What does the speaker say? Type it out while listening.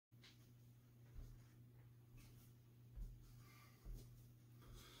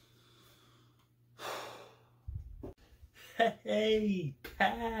Hey,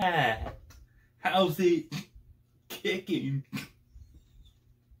 Pat, how's it kicking?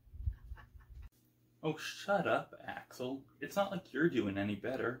 Oh, shut up, Axel. It's not like you're doing any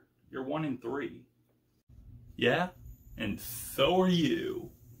better. You're 1-3. Yeah, and so are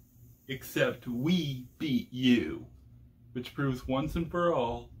you. Except we beat you. Which proves once and for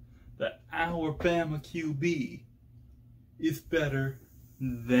all that our Bama QB is better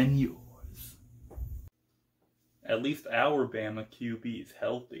than yours. At least our Bama QB is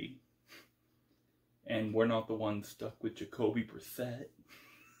healthy. And we're not the ones stuck with Jacoby Brissett.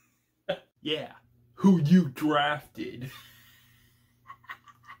 Yeah, who you drafted.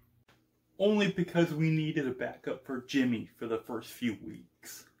 Only because we needed a backup for Jimmy for the first few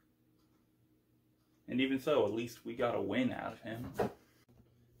weeks. And even so, at least we got a win out of him.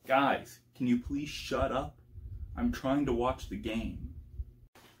 Guys, can you please shut up? I'm trying to watch the game.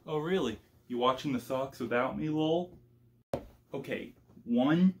 Oh really? You watching the Sox without me, lol? Okay,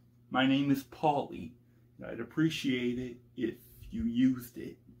 one, my name is Polly. I'd appreciate it if you used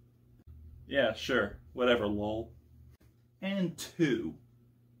it. Yeah, sure. Whatever, lol. And two,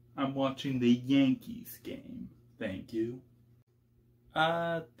 I'm watching the Yankees game. Thank you.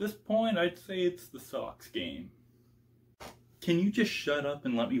 At this point, I'd say it's the Sox game. Can you just shut up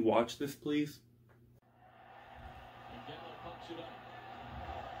and let me watch this, please?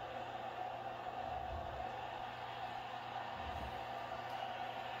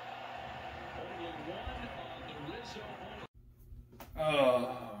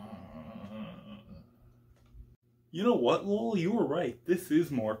 You know what, lol? You were right. This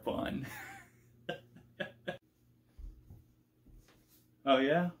is more fun. Oh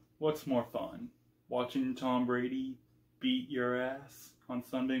yeah? What's more fun? Watching Tom Brady beat your ass on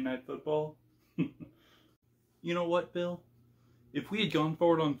Sunday Night Football? You know what, Bill? If we had gone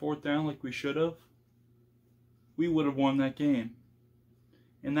forward on 4th down like we should have, we would have won that game.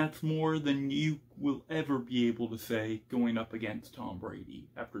 And that's more than you will ever be able to say going up against Tom Brady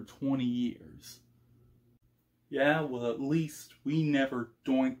after 20 years. Yeah, well at least we never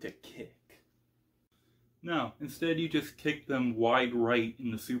doinked a kick. No, instead you just kicked them wide right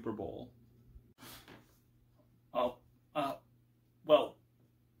in the Super Bowl. Well,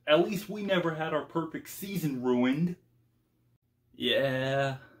 at least we never had our perfect season ruined.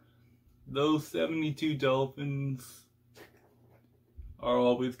 Yeah, those 72 Dolphins are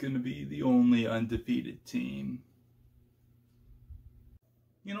always going to be the only undefeated team.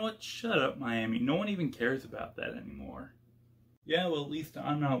 You know what? Shut up, Miami. No one even cares about that anymore. Yeah, well, at least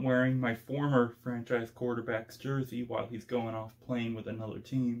I'm not wearing my former franchise quarterback's jersey while he's going off playing with another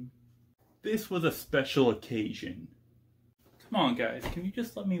team. This was a special occasion. Come on, guys. Can you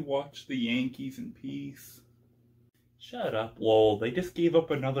just let me watch the Yankees in peace? Shut up, lol. They just gave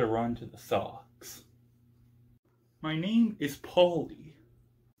up another run to the Sox. My name is Paulie.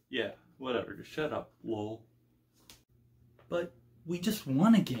 Yeah, whatever. Just shut up, lol. But we just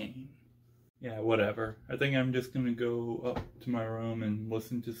won a game. Yeah, whatever. I think I'm just gonna go up to my room and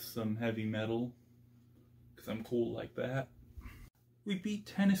listen to some heavy metal. Because I'm cool like that. We beat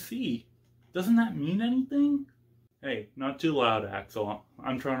Tennessee. Doesn't that mean anything? Hey, not too loud, Axel.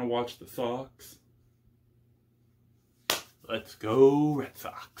 I'm trying to watch the Sox. Let's go, Red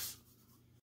Sox.